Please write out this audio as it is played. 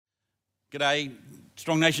G'day,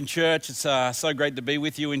 Strong Nation Church. It's so great to be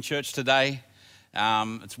with you in church today.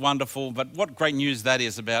 It's wonderful, but what great news that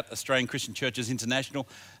is about Australian Christian Churches International.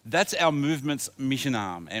 That's our movement's mission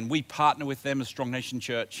arm, and we partner with them as Strong Nation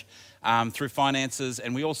Church through finances,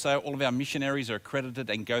 and we also, all of our missionaries are accredited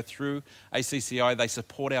and go through ACCI. They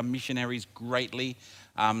support our missionaries greatly,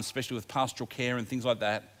 especially with pastoral care and things like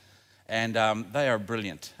that. And they are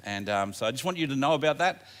brilliant. And so I just want you to know about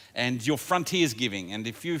that and your frontiers giving. And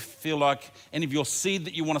if you feel like any of your seed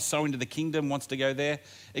that you want to sow into the kingdom wants to go there,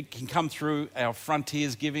 it can come through our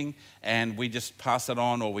frontiers giving, and we just pass it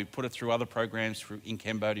on, or we put it through other programs in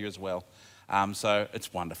Cambodia as well. So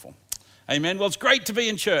it's wonderful. Amen. Well, it's great to be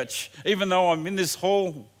in church, even though I'm in this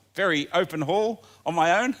hall, very open hall on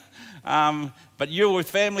my own. But you're with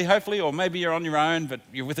family, hopefully, or maybe you're on your own, but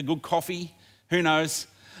you're with a good coffee. Who knows?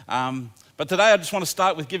 But today I just want to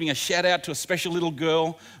start with giving a shout out to a special little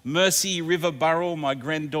girl, Mercy River Burrell, my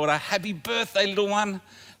granddaughter. Happy birthday, little one.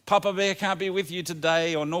 Papa Bear can't be with you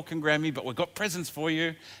today, or nor can Grammy, but we've got presents for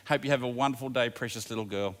you. Hope you have a wonderful day, precious little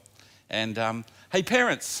girl. And hey,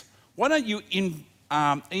 parents, why don't you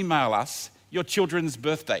email us your children's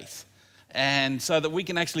birthdays, and so that we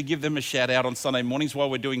can actually give them a shout out on Sunday mornings while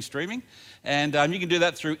we're doing streaming. And you can do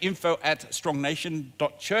that through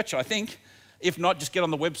info@strongnation.church, I think. If not, just get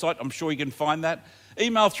on the website. I'm sure you can find that.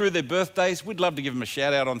 Email through their birthdays. We'd love to give them a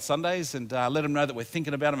shout out on Sundays and let them know that we're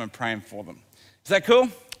thinking about them and praying for them. Is that cool?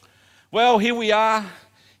 Well, here we are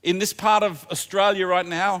in this part of Australia right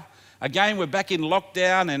now. Again, we're back in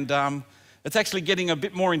lockdown, and it's actually getting a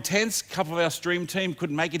bit more intense. A couple of our stream team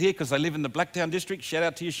couldn't make it here because they live in the Blacktown district. Shout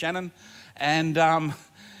out to you, Shannon. And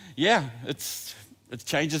it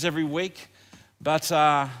changes every week. But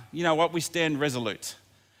you know what? We stand resolute.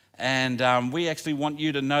 And we actually want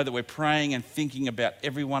you to know that we're praying and thinking about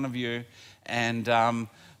every one of you and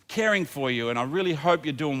caring for you. And I really hope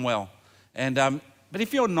you're doing well. And but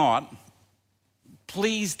if you're not,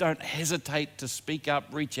 please don't hesitate to speak up,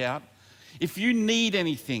 reach out. If you need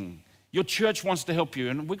anything, your church wants to help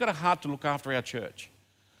you. And we've got a heart to look after our church.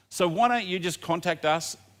 So why don't you just contact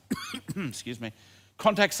us, excuse me,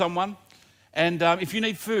 contact someone. And if you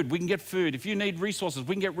need food, we can get food. If you need resources,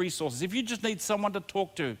 we can get resources. If you just need someone to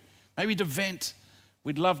talk to, maybe to vent,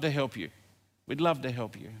 we'd love to help you. We'd love to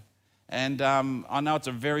help you. And I know it's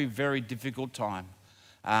a very, very difficult time,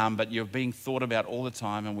 but you're being thought about all the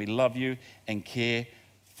time, and we love you and care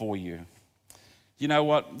for you. You know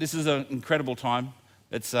what? This is an incredible time.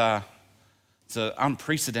 It's an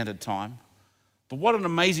unprecedented time. But what an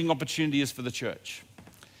amazing opportunity is for the church.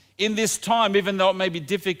 In this time, even though it may be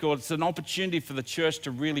difficult, it's an opportunity for the church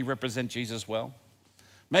to really represent Jesus well.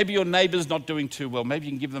 Maybe your neighbour's not doing too well. Maybe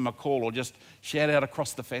you can give them a call or just shout out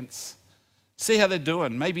across the fence. See how they're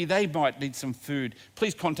doing. Maybe they might need some food.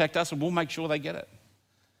 Please contact us and we'll make sure they get it.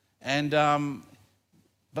 And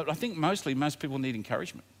but I think most people need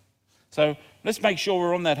encouragement. So let's make sure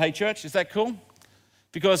we're on that. Hey, church, is that cool?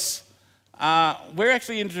 Because we're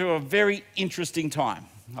actually into a very interesting time.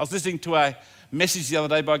 I was listening to a message the other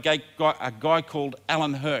day by a guy called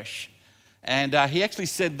Alan Hirsch. And he actually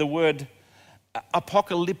said the word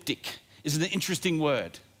apocalyptic is an interesting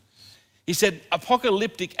word. He said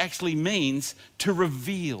apocalyptic actually means to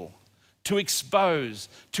reveal, to expose,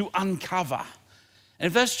 to uncover. And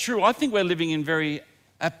if that's true, I think we're living in very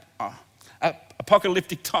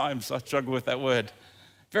apocalyptic times. I struggle with that word.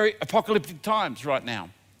 Very apocalyptic times right now,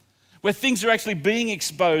 where things are actually being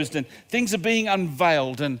exposed and things are being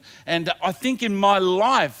unveiled. And I think in my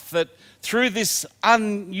life that through this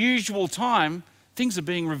unusual time, things are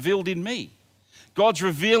being revealed in me. God's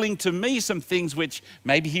revealing to me some things which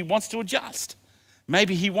maybe he wants to adjust.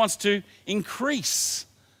 Maybe he wants to increase.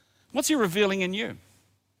 What's he revealing in you?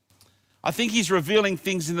 I think he's revealing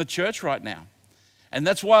things in the church right now. And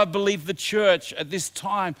that's why I believe the church at this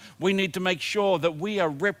time, we need to make sure that we are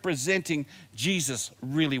representing Jesus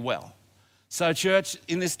really well. So church,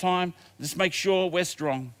 in this time, let's make sure we're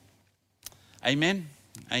strong. Amen?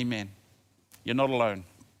 Amen. You're not alone.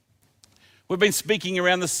 We've been speaking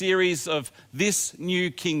around the series of this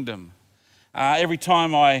new kingdom. Every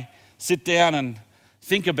time I sit down and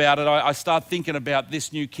think about it, I start thinking about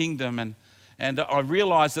this new kingdom, and I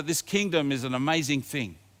realize that this kingdom is an amazing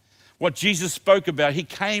thing. What Jesus spoke about, he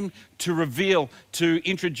came to reveal, to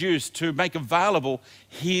introduce, to make available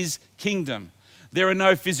his kingdom. There are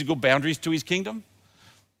no physical boundaries to his kingdom.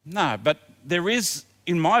 No, but there is,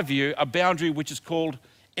 in my view, a boundary which is called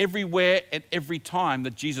everywhere and every time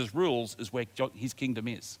that Jesus rules is where his kingdom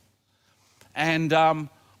is. And I'm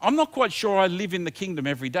not quite sure I live in the kingdom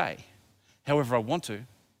every day. However, I want to. And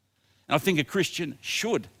I think a Christian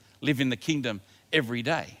should live in the kingdom every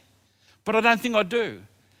day. But I don't think I do.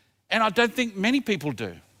 And I don't think many people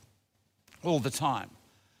do all the time.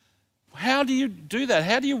 How do you do that?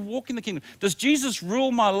 How do you walk in the kingdom? Does Jesus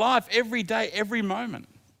rule my life every day, every moment?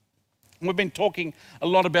 And we've been talking a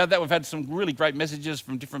lot about that. We've had some really great messages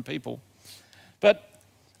from different people. But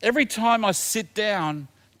every time I sit down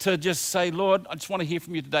to just say, Lord, I just want to hear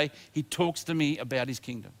from you today, he talks to me about his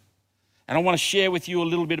kingdom. And I want to share with you a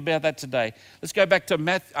little bit about that today. Let's go back to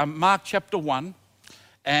Mark chapter 1.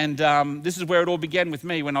 And this is where it all began with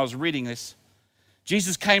me when I was reading this.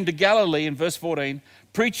 Jesus came to Galilee in verse 14,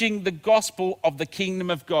 preaching the gospel of the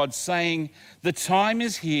kingdom of God, saying, the time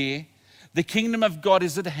is here, the kingdom of God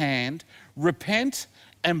is at hand, repent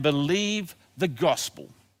and believe the gospel.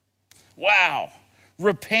 Wow,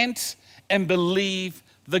 repent and believe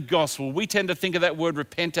the gospel. We tend to think of that word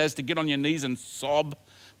repent as to get on your knees and sob,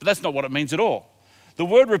 but that's not what it means at all. The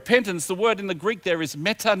word repentance, the word in the Greek there is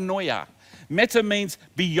metanoia. Meta means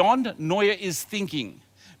beyond, noia is thinking.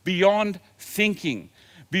 Beyond thinking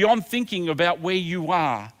about where you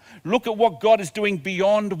are. Look at what God is doing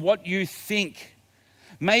beyond what you think.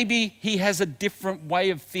 Maybe he has a different way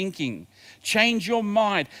of thinking. Change your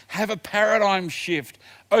mind, have a paradigm shift,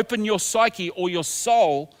 open your psyche or your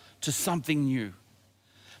soul to something new.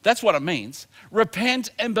 That's what it means. Repent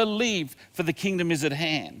and believe, for the kingdom is at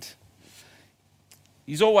hand.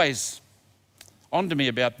 He's always on to me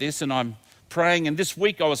about this, and I'm praying, and this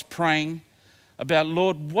week I was praying about,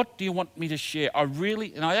 Lord, what do you want me to share?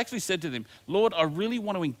 And I actually said to them, Lord, I really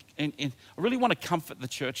want to comfort the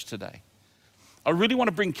church today. I really want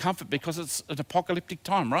to bring comfort because it's an apocalyptic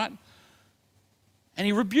time, right? And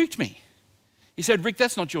he rebuked me. He said, Rick,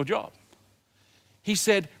 that's not your job. He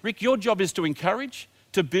said, Rick, your job is to encourage,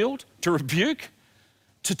 to build, to rebuke,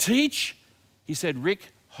 to teach. He said,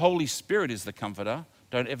 Rick, Holy Spirit is the comforter.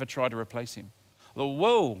 Don't ever try to replace him. I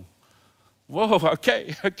thought, whoa,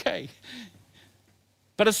 okay.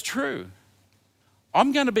 But it's true.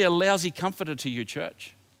 I'm going to be a lousy comforter to you,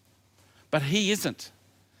 church. But he isn't.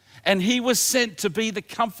 And he was sent to be the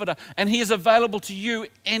comforter, and he is available to you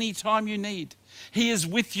anytime you need. He is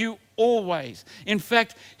with you always. In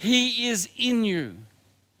fact, he is in you.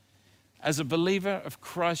 As a believer of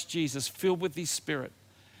Christ Jesus, filled with his Spirit,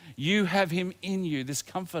 you have him in you, this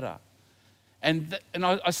comforter. And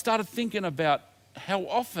I started thinking about how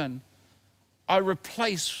often I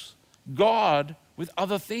replace God with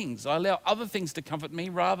other things. I allow other things to comfort me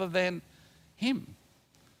rather than him.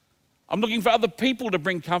 I'm looking for other people to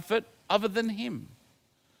bring comfort other than him.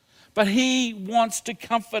 But he wants to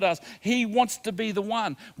comfort us. He wants to be the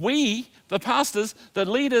one. We, the pastors, the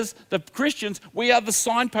leaders, the Christians, we are the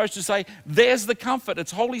signpost to say, there's the comfort.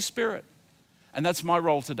 It's Holy Spirit. And that's my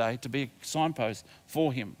role today, to be a signpost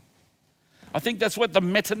for him. I think that's what the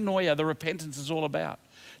metanoia, the repentance, is all about.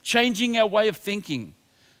 Changing our way of thinking.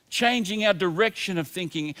 Changing our direction of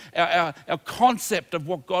thinking, our concept of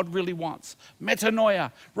what God really wants.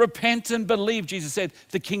 Metanoia, repent and believe, Jesus said,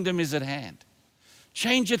 the kingdom is at hand.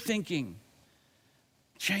 Change your thinking.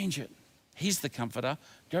 Change it. He's the comforter.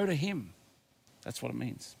 Go to him. That's what it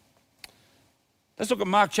means. Let's look at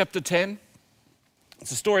Mark chapter 10.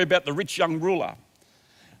 It's a story about the rich young ruler.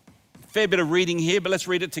 Fair bit of reading here, but let's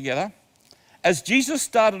read it together. As Jesus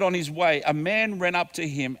started on his way, a man ran up to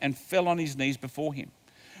him and fell on his knees before him.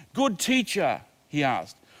 Good teacher, he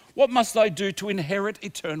asked, what must I do to inherit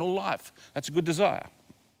eternal life? That's a good desire.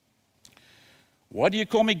 Why do you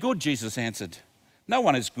call me good? Jesus answered. No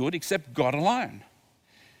one is good except God alone.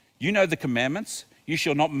 You know the commandments. You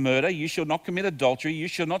shall not murder. You shall not commit adultery. You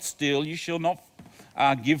shall not steal. You shall not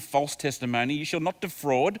give false testimony. You shall not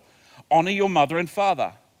defraud. Honor your mother and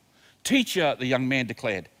father. Teacher, the young man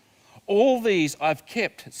declared, all these I've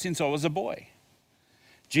kept since I was a boy.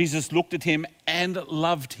 Jesus looked at him and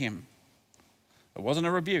loved him. It wasn't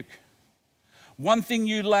a rebuke. One thing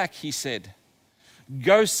you lack, he said.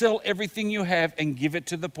 Go sell everything you have and give it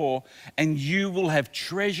to the poor, and you will have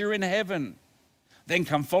treasure in heaven. Then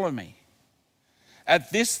come follow me.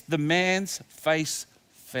 At this, the man's face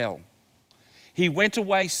fell. He went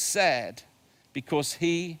away sad because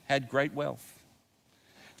he had great wealth.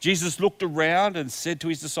 Jesus looked around and said to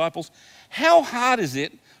his disciples, how hard is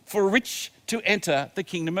it for a rich to enter the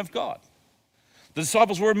kingdom of God? The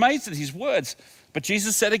disciples were amazed at his words, but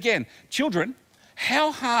Jesus said again, children,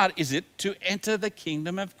 how hard is it to enter the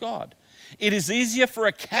kingdom of God? It is easier for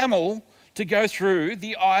a camel to go through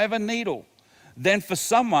the eye of a needle than for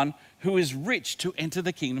someone who is rich to enter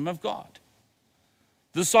the kingdom of God.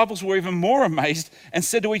 The disciples were even more amazed and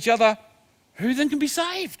said to each other, who then can be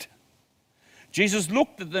saved? Jesus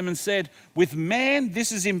looked at them and said, with man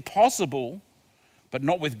this is impossible, but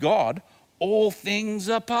not with God. All things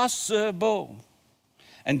are possible.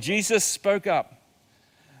 And Jesus spoke up.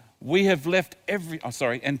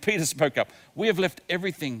 And Peter spoke up, we have left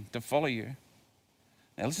everything to follow you.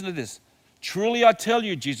 Now listen to this. Truly I tell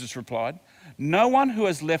you, Jesus replied, no one who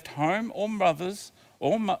has left home or brothers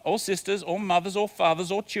or sisters or mothers or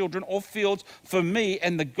fathers or children or fields for me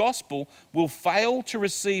and the gospel will fail to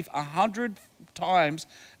receive 100 times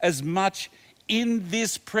as much in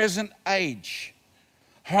this present age.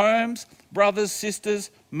 Homes, brothers,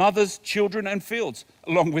 sisters, mothers, children and fields,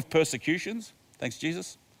 along with persecutions, thanks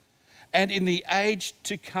Jesus, and in the age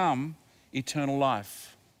to come, eternal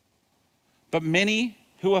life. But many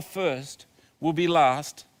who are first will be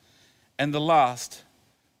last, and the last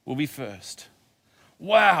will be first.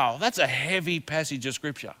 Wow, that's a heavy passage of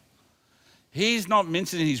scripture. He's not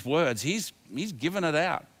mincing his words. He's given it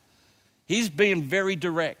out. He's being very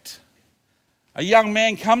direct. A young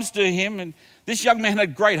man comes to him, and this young man had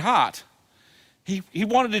a great heart. He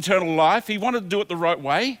wanted eternal life. He wanted to do it the right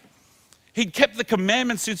way. He'd kept the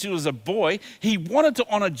commandments since he was a boy. He wanted to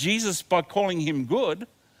honor Jesus by calling him good.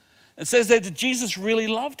 It says that Jesus really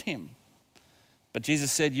loved him. But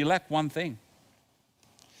Jesus said, you lack one thing.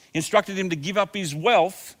 He instructed him to give up his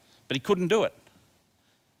wealth, but he couldn't do it.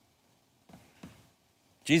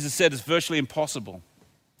 Jesus said it's virtually impossible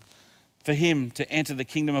for him to enter the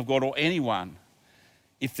kingdom of God, or anyone,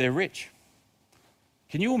 if they're rich.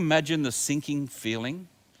 Can you imagine the sinking feeling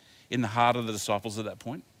in the heart of the disciples at that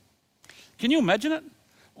point? Can you imagine it?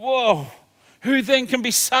 Whoa, who then can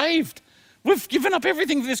be saved? We've given up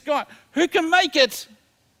everything for this guy. Who can make it?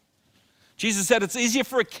 Jesus said it's easier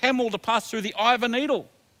for a camel to pass through the eye of a needle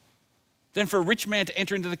than for a rich man to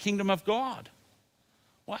enter into the kingdom of God.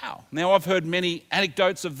 Wow. Now I've heard many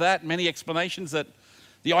anecdotes of that, many explanations that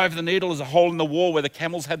the eye of the needle is a hole in the wall where the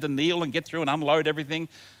camels had to kneel and get through and unload everything.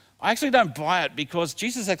 I actually don't buy it, because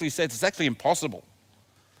Jesus actually says it's actually impossible.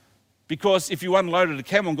 Because if you unloaded a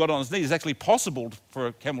camel and got on his knees, it's actually possible for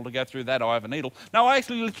a camel to go through that eye of a needle. No, I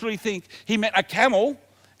actually literally think he meant a camel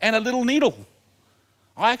and a little needle.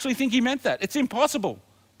 I actually think he meant that. It's impossible.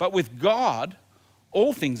 But with God,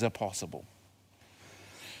 all things are possible.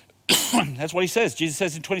 That's what he says. Jesus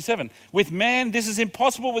says in 27, with man, this is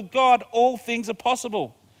impossible. With God, all things are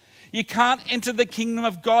possible. You can't enter the kingdom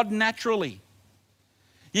of God naturally.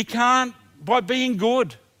 You can't by being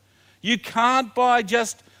good. You can't by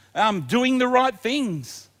just doing the right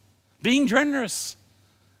things, being generous,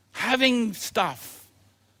 having stuff.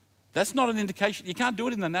 That's not an indication. You can't do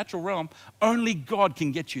it in the natural realm. Only God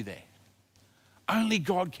can get you there. Only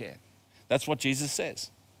God can. That's what Jesus says.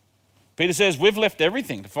 Peter says, we've left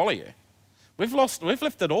everything to follow you. We've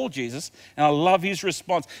left it all, Jesus. And I love his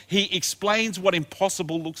response. He explains what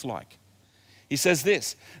impossible looks like. He says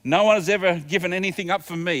this, no one has ever given anything up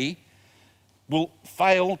for me will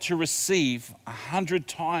fail to receive 100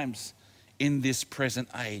 times in this present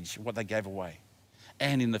age what they gave away,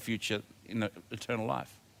 and in the future, in the eternal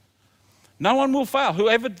life. No one will fail.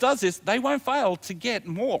 Whoever does this, they won't fail to get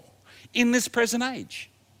more in this present age.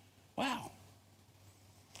 Wow.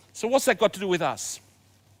 So what's that got to do with us?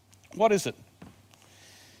 What is it?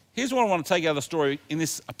 Here's what I want to take out of the story in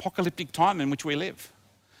this apocalyptic time in which we live.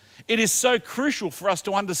 It is so crucial for us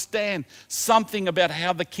to understand something about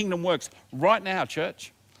how the kingdom works right now,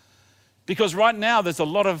 church. Because right now there's a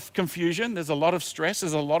lot of confusion, there's a lot of stress,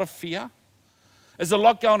 there's a lot of fear. There's a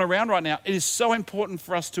lot going around right now. It is so important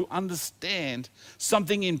for us to understand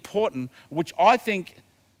something important, which I think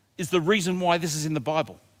is the reason why this is in the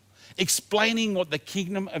Bible. Explaining what the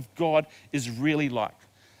kingdom of God is really like.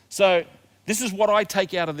 So this is what I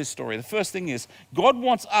take out of this story. The first thing is, God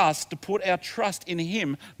wants us to put our trust in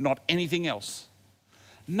him, not anything else.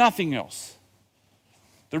 Nothing else.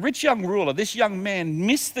 The rich young ruler, this young man,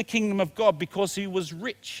 missed the kingdom of God because he was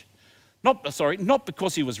rich. Not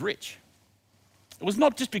because he was rich. It was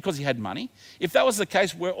not just because he had money. If that was the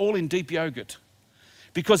case, we're all in deep yogurt.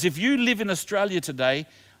 Because if you live in Australia today,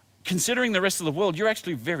 considering the rest of the world, you're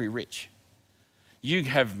actually very rich. You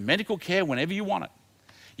have medical care whenever you want it.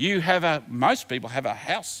 Most people have a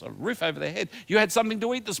house, a roof over their head. You had something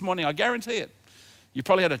to eat this morning, I guarantee it. You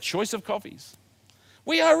probably had a choice of coffees.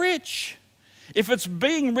 We are rich. If it's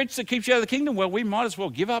being rich that keeps you out of the kingdom, well, we might as well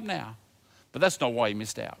give up now. But that's not why he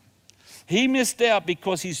missed out. He missed out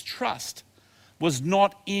because his trust was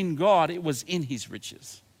not in God, it was in his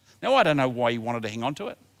riches. Now, I don't know why he wanted to hang on to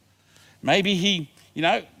it. Maybe he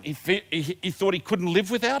thought he couldn't live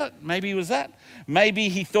without it. Maybe it was that. Maybe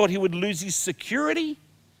he thought he would lose his security.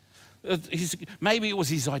 Maybe it was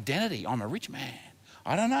his identity. I'm a rich man.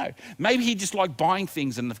 I don't know. Maybe he just liked buying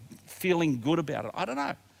things and feeling good about it. I don't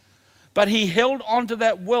know. But he held on to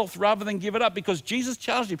that wealth rather than give it up, because Jesus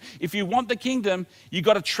challenged him. If you want the kingdom, you've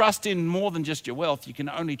got to trust in more than just your wealth. You can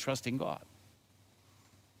only trust in God.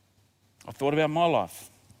 I've thought about my life.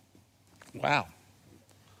 Wow.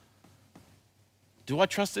 Do I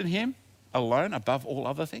trust in him alone above all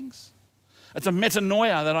other things? It's a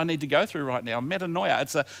metanoia that I need to go through right now. Metanoia.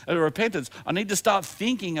 It's a repentance. I need to start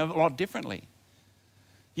thinking a lot differently.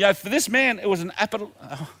 For this man, it was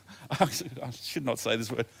I should not say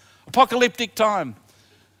this word. Apocalyptic time.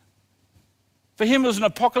 For him, it was an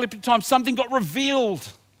apocalyptic time. Something got revealed.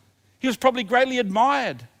 He was probably greatly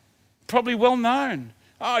admired, probably well known.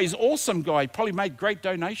 Oh, he's an awesome guy. He probably made great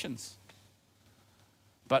donations.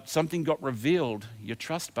 But something got revealed. Your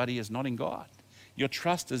trust, buddy, is not in God. Your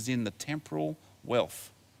trust is in the temporal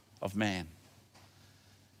wealth of man.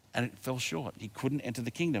 And it fell short. He couldn't enter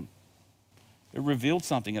the kingdom. It revealed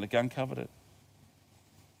something and it uncovered it.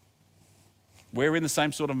 We're in the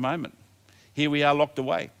same sort of moment. Here we are locked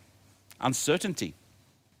away. Uncertainty.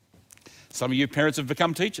 Some of you parents have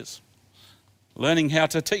become teachers, learning how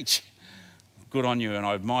to teach. Good on you, and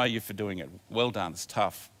I admire you for doing it. Well done. It's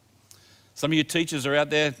tough. Some of you teachers are out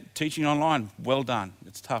there teaching online. Well done.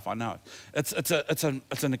 It's tough, I know. It's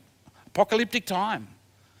an apocalyptic time.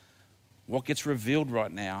 What gets revealed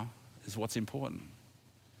right now is what's important.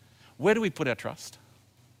 Where do we put our trust?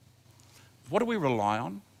 What do we rely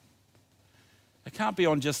on? It can't be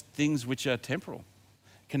on just things which are temporal.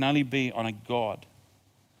 It can only be on a God.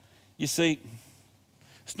 You see,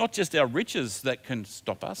 it's not just our riches that can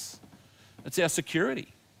stop us. It's our security.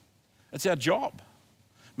 It's our job.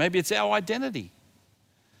 Maybe it's our identity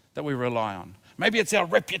that we rely on. Maybe it's our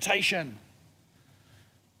reputation.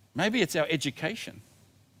 Maybe it's our education.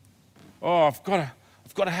 Oh, I've got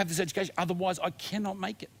to have this education, otherwise I cannot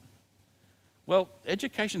make it. Well,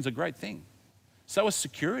 education's a great thing. So is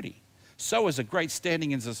security. So is a great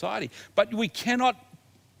standing in society. But we cannot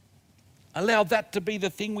allow that to be the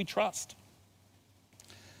thing we trust.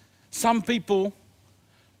 Some people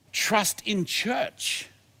trust in church,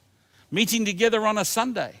 meeting together on a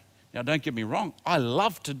Sunday. Now, don't get me wrong, I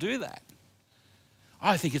love to do that.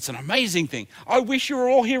 I think it's an amazing thing. I wish you were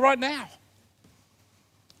all here right now.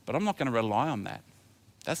 But I'm not going to rely on that.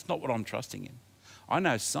 That's not what I'm trusting in. I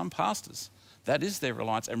know some pastors, that is their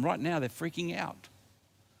reliance, and right now they're freaking out.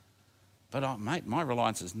 But mate, my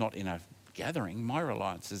reliance is not in a gathering. My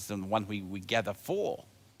reliance is in the one we gather for.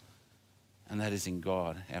 And that is in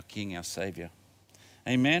God, our King, our Savior.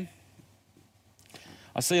 Amen?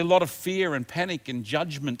 I see a lot of fear and panic and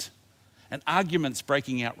judgment and arguments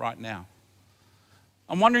breaking out right now.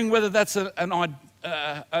 I'm wondering whether that's an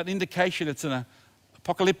indication it's an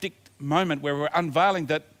apocalyptic moment where we're unveiling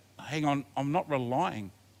that, hang on, I'm not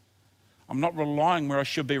relying. I'm not relying where I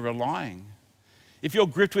should be relying. If you're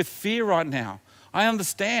gripped with fear right now, I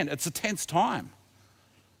understand it's a tense time.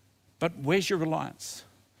 But where's your reliance?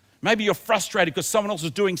 Maybe you're frustrated because someone else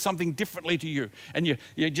is doing something differently to you and you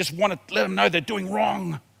just want to let them know they're doing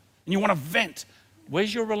wrong and you want to vent.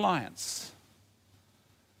 Where's your reliance?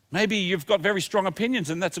 Maybe you've got very strong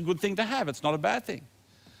opinions and that's a good thing to have. It's not a bad thing.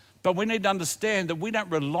 But we need to understand that we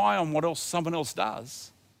don't rely on what else someone else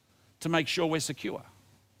does to make sure we're secure.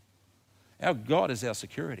 Our God is our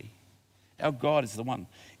security. Our God is the one.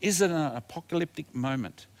 Is it an apocalyptic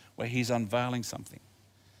moment where he's unveiling something?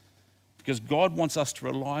 Because God wants us to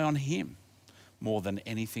rely on him more than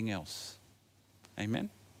anything else. Amen?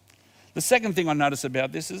 The second thing I notice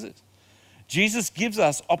about this is it. Jesus gives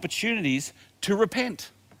us opportunities to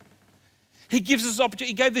repent. He gives us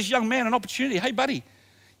opportunity. He gave this young man an opportunity. Hey, buddy,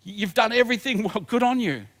 you've done everything. Well, good on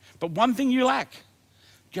you. But one thing you lack.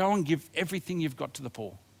 Go and give everything you've got to the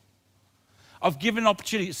poor. I've given an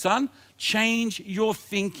opportunity. Son, change your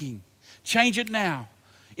thinking. Change it now.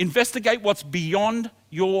 Investigate what's beyond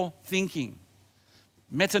your thinking.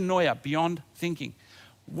 Metanoia, beyond thinking.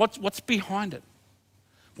 What's behind it?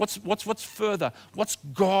 What's further? What's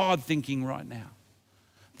God thinking right now?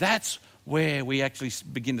 That's where we actually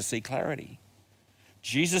begin to see clarity.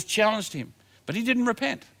 Jesus challenged him, but he didn't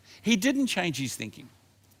repent. He didn't change his thinking,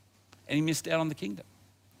 and he missed out on the kingdom.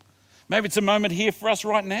 Maybe it's a moment here for us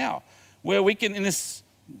right now where we can, in this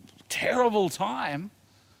terrible time,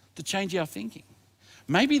 to change our thinking.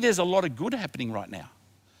 Maybe there's a lot of good happening right now.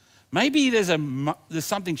 Maybe there's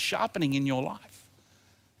something sharpening in your life.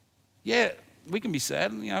 Yeah, we can be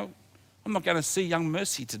sad. I'm not going to see young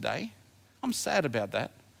Mercy today. I'm sad about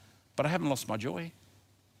that, but I haven't lost my joy.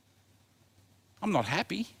 I'm not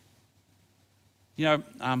happy. I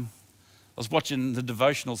was watching the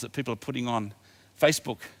devotionals that people are putting on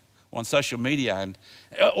Facebook or on social media, and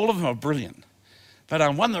all of them are brilliant.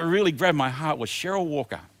 But one that really grabbed my heart was Cheryl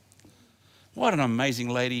Walker. What an amazing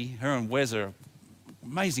lady. Her and Wes are an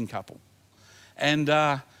amazing couple. And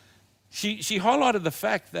she highlighted the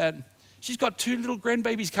fact that she's got 2 little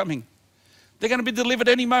grandbabies coming. They're going to be delivered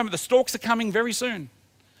any moment. The storks are coming very soon.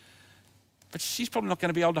 But she's probably not going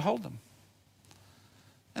to be able to hold them.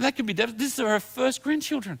 And that can be devastating. This is her first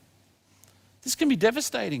grandchildren. This can be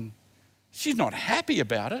devastating. She's not happy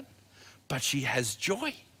about it, but she has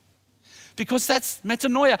joy. Because that's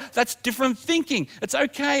metanoia. That's different thinking. It's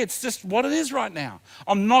okay. It's just what it is right now.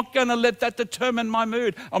 I'm not going to let that determine my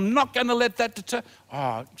mood. I'm not going to let that determine.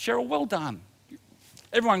 Oh, Cheryl, well done.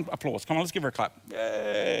 Everyone applause. Come on, let's give her a clap.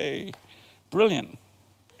 Yay. Brilliant.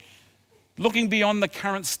 Looking beyond the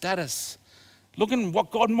current status. Looking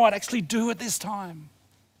what God might actually do at this time.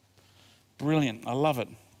 Brilliant. I love it.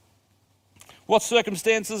 What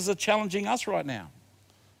circumstances are challenging us right now?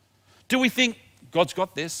 Do we think God's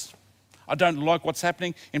got this? I don't like what's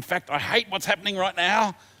happening. In fact, I hate what's happening right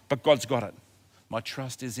now, but God's got it. My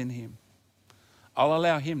trust is in him. I'll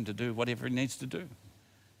allow him to do whatever he needs to do.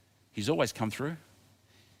 He's always come through.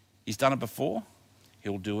 He's done it before.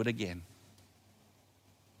 He'll do it again.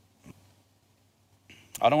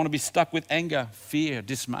 I don't want to be stuck with anger, fear,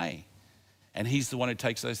 dismay. And he's the one who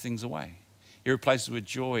takes those things away. He replaces with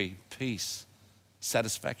joy, peace,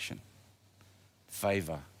 satisfaction,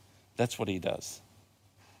 favor. That's what he does.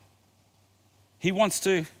 He wants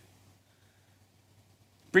to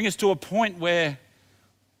bring us to a point where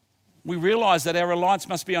we realize that our reliance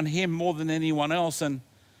must be on him more than anyone else. And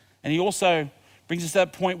he also brings us to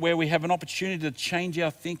that point where we have an opportunity to change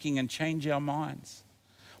our thinking and change our minds.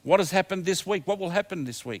 What has happened this week? What will happen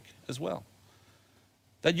this week as well?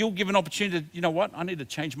 That you'll give an opportunity to, you know what? I need to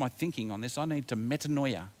change my thinking on this. I need to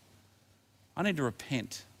metanoia. I need to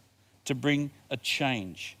repent, to bring a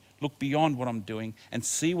change. Look beyond what I'm doing and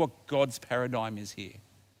see what God's paradigm is here.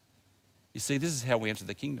 You see, this is how we enter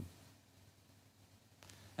the kingdom.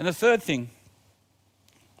 And the third thing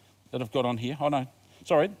that I've got on here,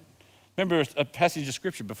 remember a passage of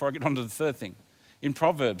scripture before I get on to the third thing. In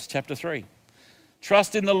Proverbs chapter 3.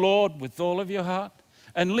 Trust in the Lord with all of your heart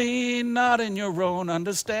and lean not in your own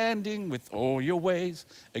understanding. With all your ways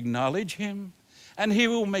acknowledge him and he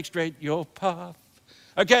will make straight your path.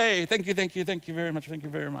 Okay, thank you very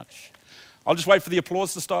much. I'll just wait for the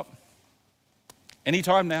applause to stop.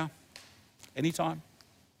 Anytime now. Anytime.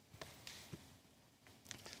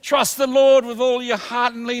 Trust the Lord with all your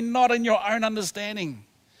heart and lean not in your own understanding.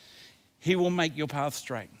 He will make your path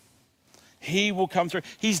straight. He will come through.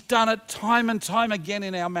 He's done it time and time again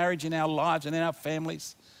in our marriage, in our lives, and in our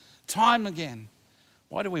families. Time again.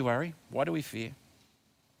 Why do we worry? Why do we fear?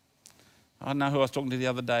 I don't know who I was talking to the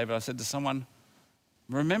other day, but I said to someone,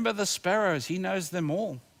 remember the sparrows. He knows them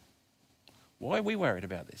all. Why are we worried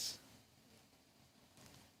about this?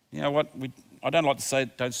 You know what? I don't like to say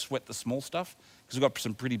don't sweat the small stuff because we've got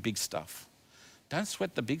some pretty big stuff. Don't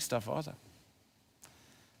sweat the big stuff either.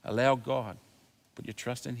 Allow God. Put your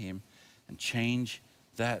trust in him and change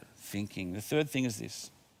that thinking. The third thing is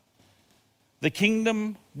this. The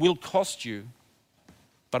kingdom will cost you,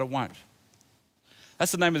 but it won't.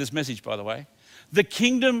 That's the name of this message, by the way. The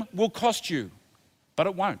kingdom will cost you, but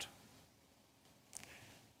it won't.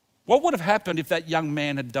 What would have happened if that young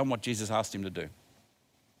man had done what Jesus asked him to do?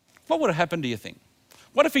 What would have happened, do you think?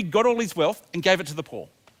 What if he got all his wealth and gave it to the poor?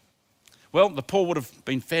 Well, the poor would have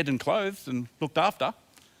been fed and clothed and looked after.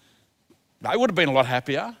 They would have been a lot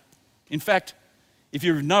happier. In fact, if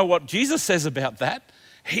you know what Jesus says about that,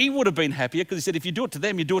 he would have been happier because he said, if you do it to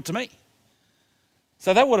them, you do it to me.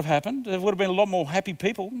 So that would have happened. There would have been a lot more happy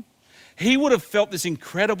people. He would have felt this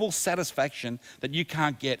incredible satisfaction that you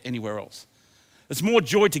can't get anywhere else. It's more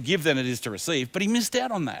joy to give than it is to receive, but he missed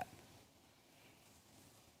out on that.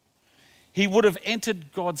 He would have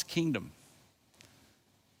entered God's kingdom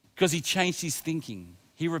because he changed his thinking.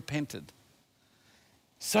 He repented.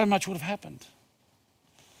 So much would have happened.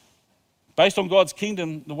 Based on God's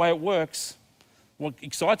kingdom, the way it works, what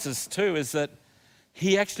excites us too is that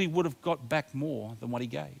he actually would have got back more than what he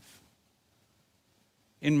gave.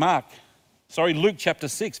 In Luke chapter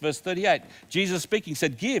 6, verse 38, Jesus speaking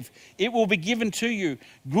said, give, it will be given to you.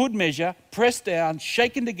 Good measure, pressed down,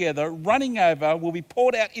 shaken together, running over, will be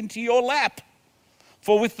poured out into your lap.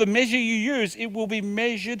 For with the measure you use, it will be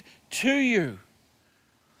measured to you.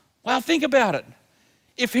 Well, think about it.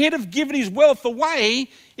 If he'd have given his wealth away,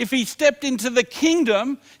 if he stepped into the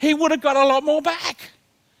kingdom, he would have got a lot more back.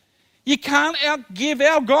 You can't outgive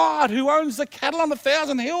our God who owns the cattle on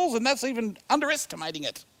 1,000 hills, and that's even underestimating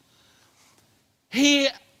it. He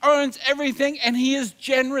owns everything and he is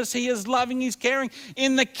generous, he is loving, he's caring.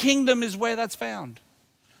 In the kingdom is where that's found.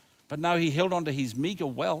 But no, he held on to his meager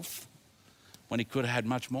wealth when he could have had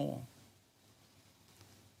much more.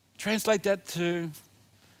 Translate that to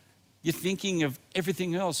your thinking of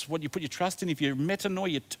everything else, what you put your trust in. If you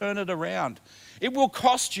metanoia, you turn it around. It will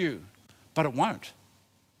cost you, but it won't.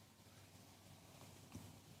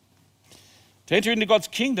 To enter into God's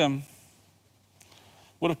kingdom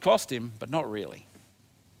would have cost him, but not really.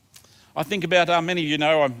 I think about, many of you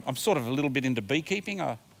know, I'm sort of a little bit into beekeeping.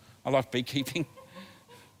 I like beekeeping.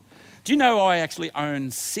 Do you know I actually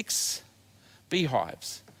own 6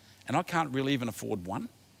 beehives, and I can't really even afford one?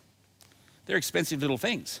 They're expensive little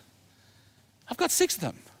things. I've got 6 of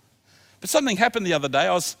them. But something happened the other day.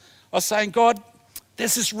 I was saying, God,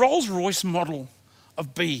 there's this Rolls-Royce model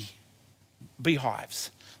of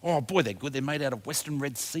beehives. Oh boy, they're good. They're made out of Western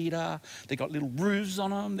red cedar. They've got little roofs on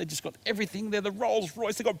them. They've just got everything. They're the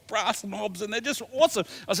Rolls-Royce. They've got brass knobs and they're just awesome.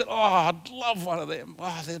 I said, oh, I'd love one of them.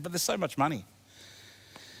 Oh, but there's so much money.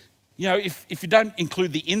 You know, if you don't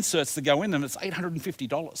include the inserts that go in them, it's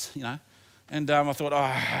 $850, you know. And I thought,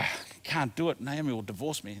 I can't do it. Naomi will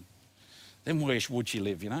divorce me. Then where would she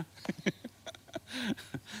live, you know?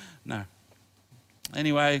 No.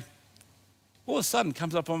 Anyway, all of a sudden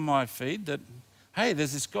comes up on my feed that, hey,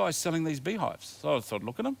 there's this guy selling these beehives. So I thought,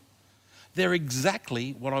 look at them. They're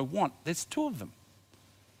exactly what I want. There's 2 of them.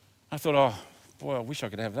 I thought, oh, boy, I wish I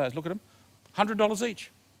could have those. Look at them. $100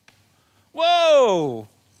 each. Whoa!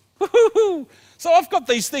 Woo-hoo-hoo. So I've got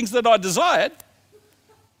these things that I desired.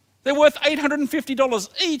 They're worth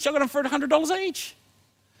 $850 each. I got them for $100 each.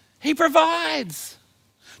 He provides.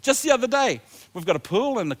 Just the other day, we've got a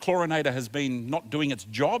pool and the chlorinator has been not doing its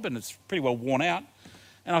job and it's pretty well worn out.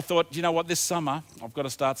 And I thought, you know what, this summer I've got to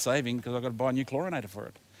start saving because I've got to buy a new chlorinator for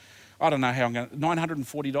it. I don't know how I'm going to,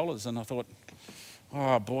 $940. And I thought,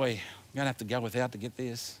 oh boy, I'm going to have to go without to get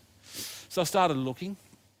this. So I started looking.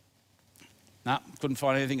 No, couldn't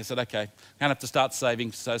find anything. I said, okay, I'm going to have to start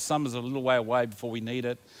saving. So summer's a little way away before we need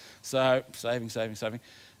it. So saving.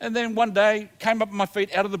 And then one day, came up on my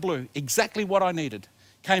feet out of the blue, exactly what I needed.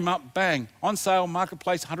 Came up, bang, on sale,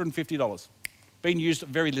 marketplace, $150. Been used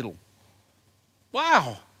very little.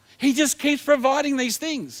 Wow, he just keeps providing these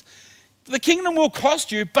things. The kingdom will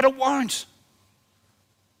cost you, but it won't.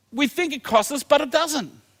 We think it costs us, but it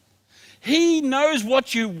doesn't. He knows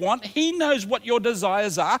what you want. He knows what your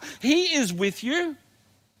desires are. He is with you.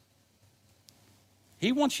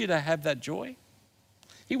 He wants you to have that joy.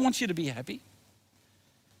 He wants you to be happy.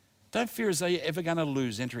 Don't fear as though you're ever going to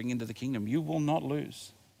lose entering into the kingdom. You will not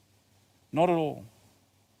lose. Not at all.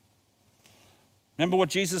 Remember what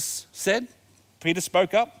Jesus said? Peter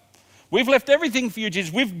spoke up. We've left everything for you,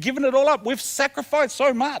 Jesus. We've given it all up. We've sacrificed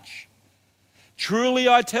so much. Truly,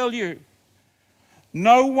 I tell you,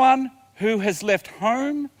 no one who has left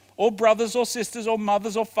home or brothers or sisters or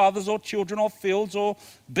mothers or fathers or children or fields or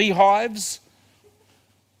beehives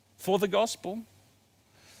for the gospel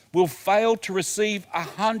will fail to receive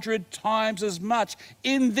 100 times as much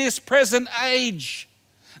in this present age.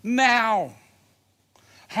 Now.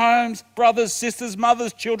 Homes, brothers, sisters,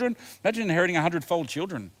 mothers, children. Imagine inheriting 100-fold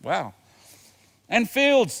children. Wow. And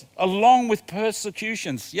fields, along with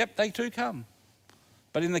persecutions. Yep, they too come.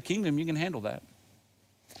 But in the kingdom, you can handle that.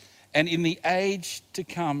 And in the age to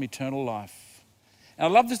come, eternal life. And I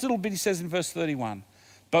love this little bit he says in verse 31.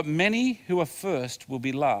 But many who are first will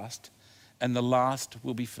be last, and the last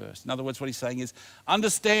will be first. In other words, what he's saying is,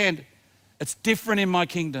 understand, it's different in my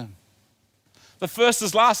kingdom. The first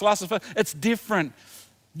is last is first. It's different.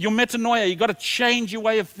 Your metanoia, you've got to change your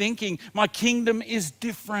way of thinking. My kingdom is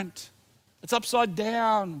different. It's upside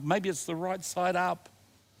down. Maybe it's the right side up.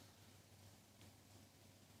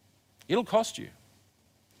 It'll cost you.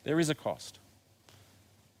 There is a cost.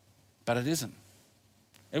 But it isn't.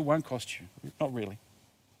 It won't cost you. Not really.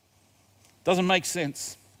 Doesn't make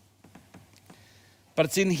sense. But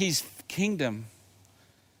it's in his kingdom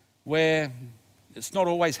where it's not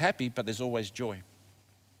always happy, but there's always joy.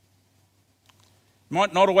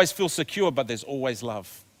 Might not always feel secure, but there's always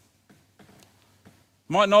love.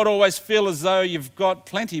 Might not always feel as though you've got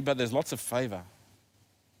plenty, but there's lots of favor.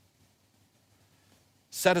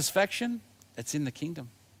 Satisfaction, it's in the kingdom.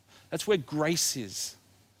 That's where grace is.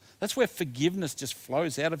 That's where forgiveness just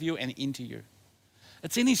flows out of you and into you.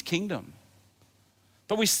 It's in his kingdom.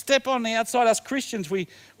 But we step on the outside, us Christians, we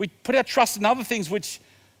put our trust in other things which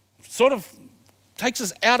sort of takes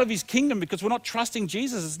us out of his kingdom because we're not trusting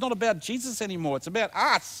Jesus. It's not about Jesus anymore. It's about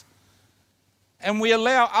us. And we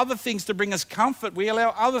allow other things to bring us comfort. We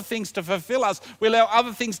allow other things to fulfill us. We allow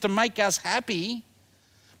other things to make us happy.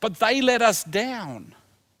 But they let us down.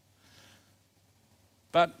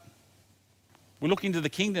 But we look into the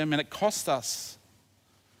kingdom and it costs us.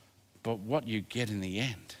 But what you get in the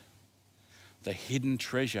end, the hidden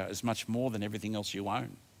treasure, is much more than everything else you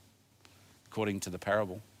own, according to the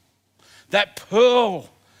parable. That pearl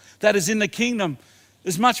that is in the kingdom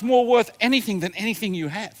is much more worth anything than anything you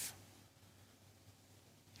have.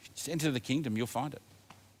 Just enter the kingdom, you'll find it.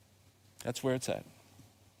 That's where it's at.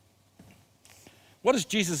 What is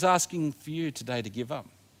Jesus asking for you today to give up?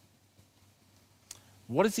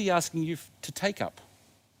 What is he asking you to take up?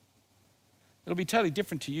 It'll be totally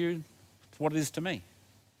different to you to what it is to me.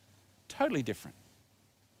 Totally different.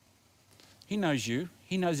 He knows you.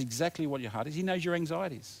 He knows exactly what your heart is. He knows your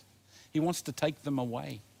anxieties. He wants to take them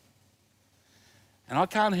away. And I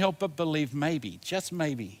can't help but believe maybe, just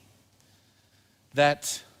maybe,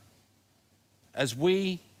 that as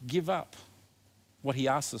we give up what he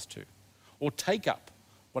asks us to, or take up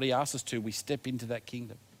what he asks us to, we step into that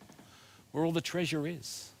kingdom where all the treasure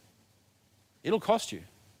is. It'll cost you,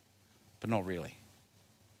 but not really.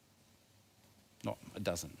 No, it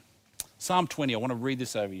doesn't. Psalm 20, I want to read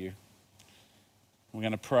this over you. We're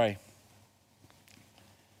going to pray.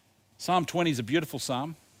 Psalm 20 is a beautiful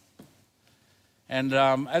psalm. And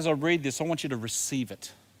as I read this, I want you to receive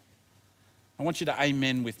it. I want you to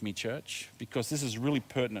amen with me, church, because this is really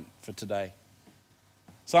pertinent for today.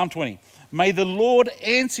 Psalm 20. May the Lord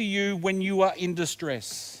answer you when you are in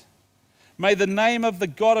distress. May the name of the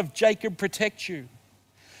God of Jacob protect you.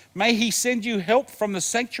 May he send you help from the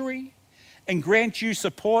sanctuary and grant you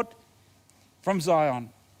support from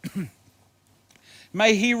Zion.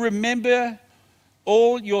 May he remember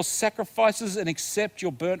all your sacrifices and accept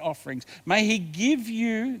your burnt offerings. May he give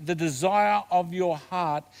you the desire of your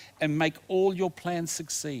heart and make all your plans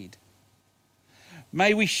succeed.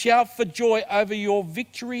 May we shout for joy over your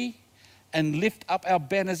victory and lift up our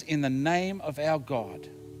banners in the name of our God.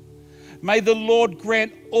 May the Lord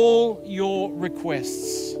grant all your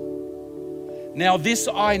requests. Now this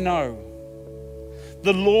I know,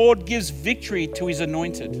 the Lord gives victory to his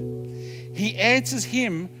anointed. He answers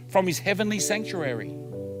him from his heavenly sanctuary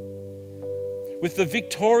with the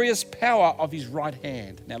victorious power of his right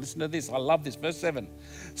hand. Now listen to this, I love this, verse 7.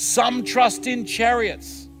 Some trust in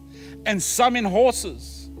chariots, and some in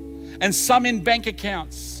horses, and some in bank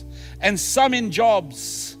accounts, and some in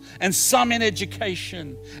jobs, and some in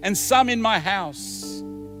education, and some in my house.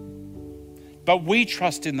 But we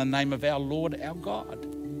trust in the name of our Lord, our God.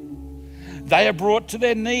 They are brought to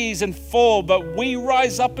their knees and fall, but we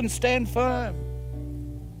rise up and stand firm.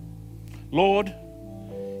 Lord,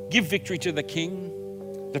 give victory to the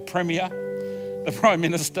King, the Premier, the Prime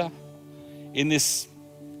Minister in this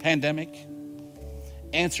pandemic.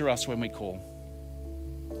 Answer us when we call.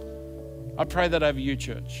 I pray that over you,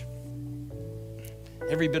 church.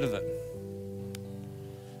 Every bit of it.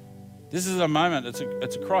 This is a moment,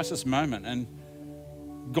 it's a crisis moment, and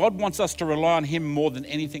God wants us to rely on him more than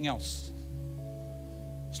anything else.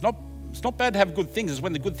 It's not bad to have good things, it's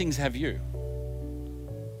when the good things have you.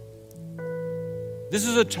 This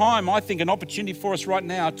is a time, I think, an opportunity for us right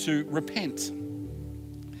now to repent,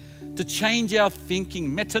 to change our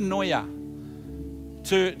thinking, metanoia,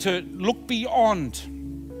 to look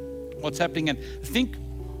beyond what's happening and think,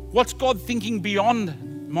 what's God thinking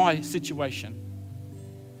beyond my situation?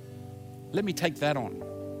 Let me take that on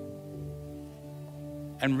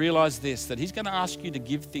and realize this, that he's going to ask you to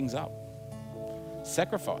give things up.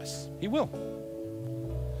 Sacrifice. He will.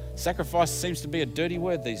 Sacrifice seems to be a dirty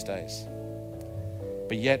word these days,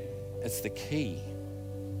 but yet it's the key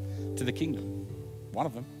to the kingdom. One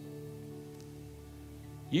of them.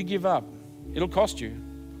 You give up. It'll cost you,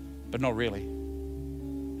 but not really.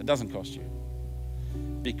 It doesn't cost you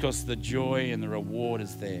because the joy and the reward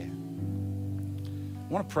is there.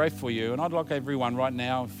 I want to pray for you, and I'd like everyone right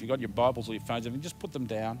now, if you've got your Bibles or your phones, just put them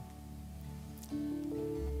down.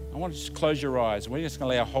 I want to just close your eyes. We're just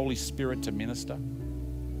going to allow Holy Spirit to minister.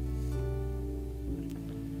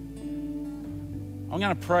 I'm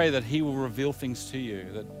going to pray that he will reveal things to you,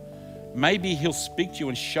 that maybe he'll speak to you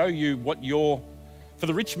and show you what for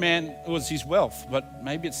the rich man, it was his wealth, but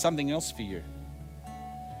maybe it's something else for you.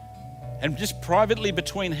 And just privately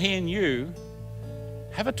between he and you,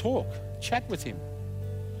 have a talk, chat with him.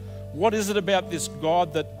 What is it about this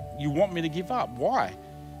God that you want me to give up? Why?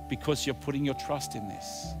 Because you're putting your trust in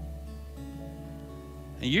this.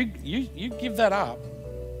 And you give that up,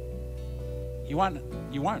 you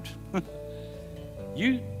won't.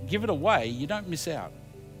 You give it away, you don't miss out.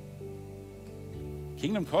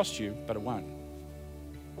 Kingdom costs you, but it won't.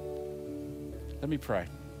 Let me pray.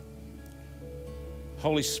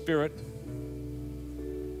 Holy Spirit,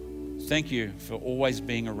 thank you for always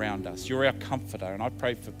being around us. You're our comforter, and I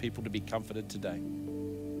pray for people to be comforted today.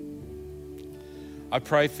 I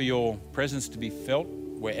pray for your presence to be felt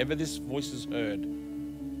wherever this voice is heard.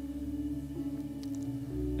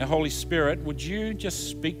 Now, Holy Spirit, would you just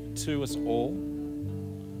speak to us all?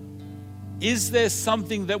 Is there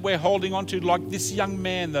something that we're holding on to, like this young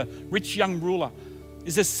man, the rich young ruler?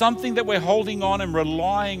 Is there something that we're holding on and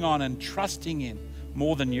relying on and trusting in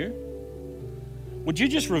more than you? Would you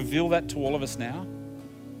just reveal that to all of us now?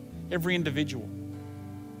 Every individual.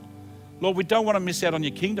 Lord, we don't want to miss out on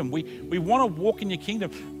your kingdom. We want to walk in your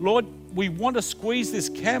kingdom. Lord, we want to squeeze this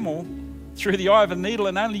camel through the eye of a needle,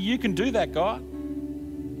 and only you can do that, God.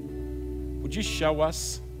 Would you show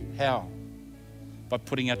us how? By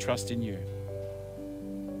putting our trust in you.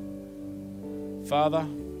 Father,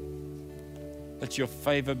 let your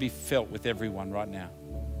favor be felt with everyone right now.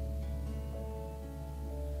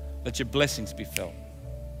 Let your blessings be felt.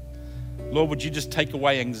 Lord, would you just take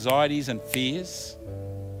away anxieties and fears?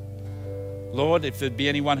 Lord, if there'd be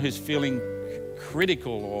anyone who's feeling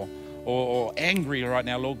critical or angry right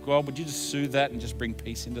now, Lord God, would you just soothe that and just bring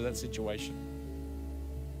peace into that situation?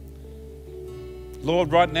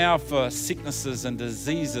 Lord, right now for sicknesses and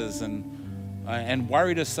diseases and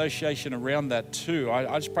worried association around that too,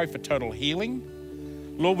 I just pray for total healing.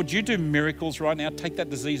 Lord, would you do miracles right now? Take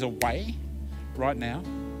that disease away right now.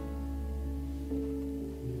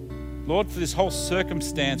 Lord, for this whole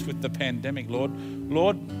circumstance with the pandemic, Lord,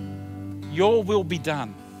 your will be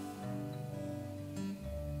done.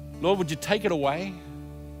 Lord, would you take it away?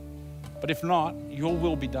 But if not, your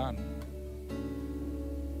will be done.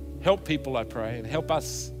 Help people, I pray, and help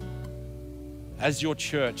us as your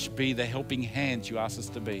church be the helping hands you ask us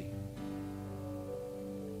to be.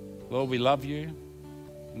 Lord, we love you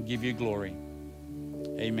and give you glory.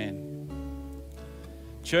 Amen.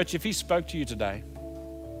 Church, if he spoke to you today,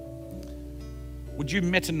 would you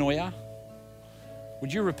metanoia?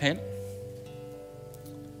 Would you repent?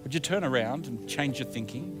 Would you turn around and change your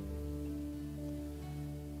thinking?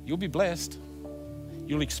 You'll be blessed.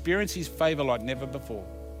 You'll experience his favor like never before.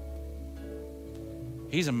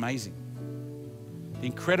 He's amazing. The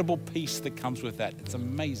incredible peace that comes with that, it's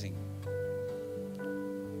amazing.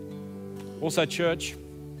 Also, church,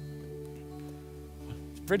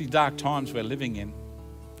 pretty dark times we're living in.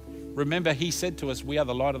 Remember, he said to us, we are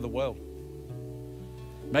the light of the world.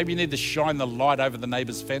 Maybe you need to shine the light over the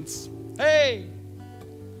neighbor's fence. Hey!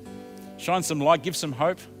 Shine some light, give some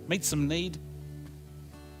hope, meet some need.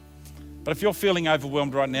 But if you're feeling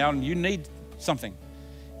overwhelmed right now and you need something,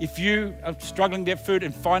 if you are struggling to get food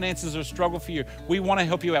and finances are a struggle for you, we want to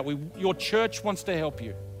help you out. Your church wants to help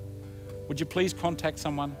you. Would you please contact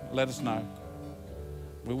someone? Let us know.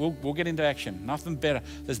 We'll get into action. Nothing better.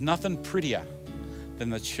 There's nothing prettier than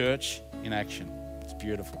the church in action. It's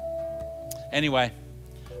beautiful. Anyway,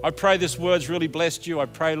 I pray this word's really blessed you. I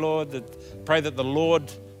pray, Lord, that the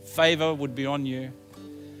Lord's favor would be on you.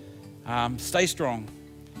 Stay strong.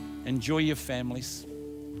 Enjoy your families.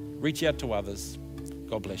 Reach out to others.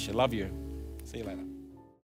 God bless you. Love you. See you later.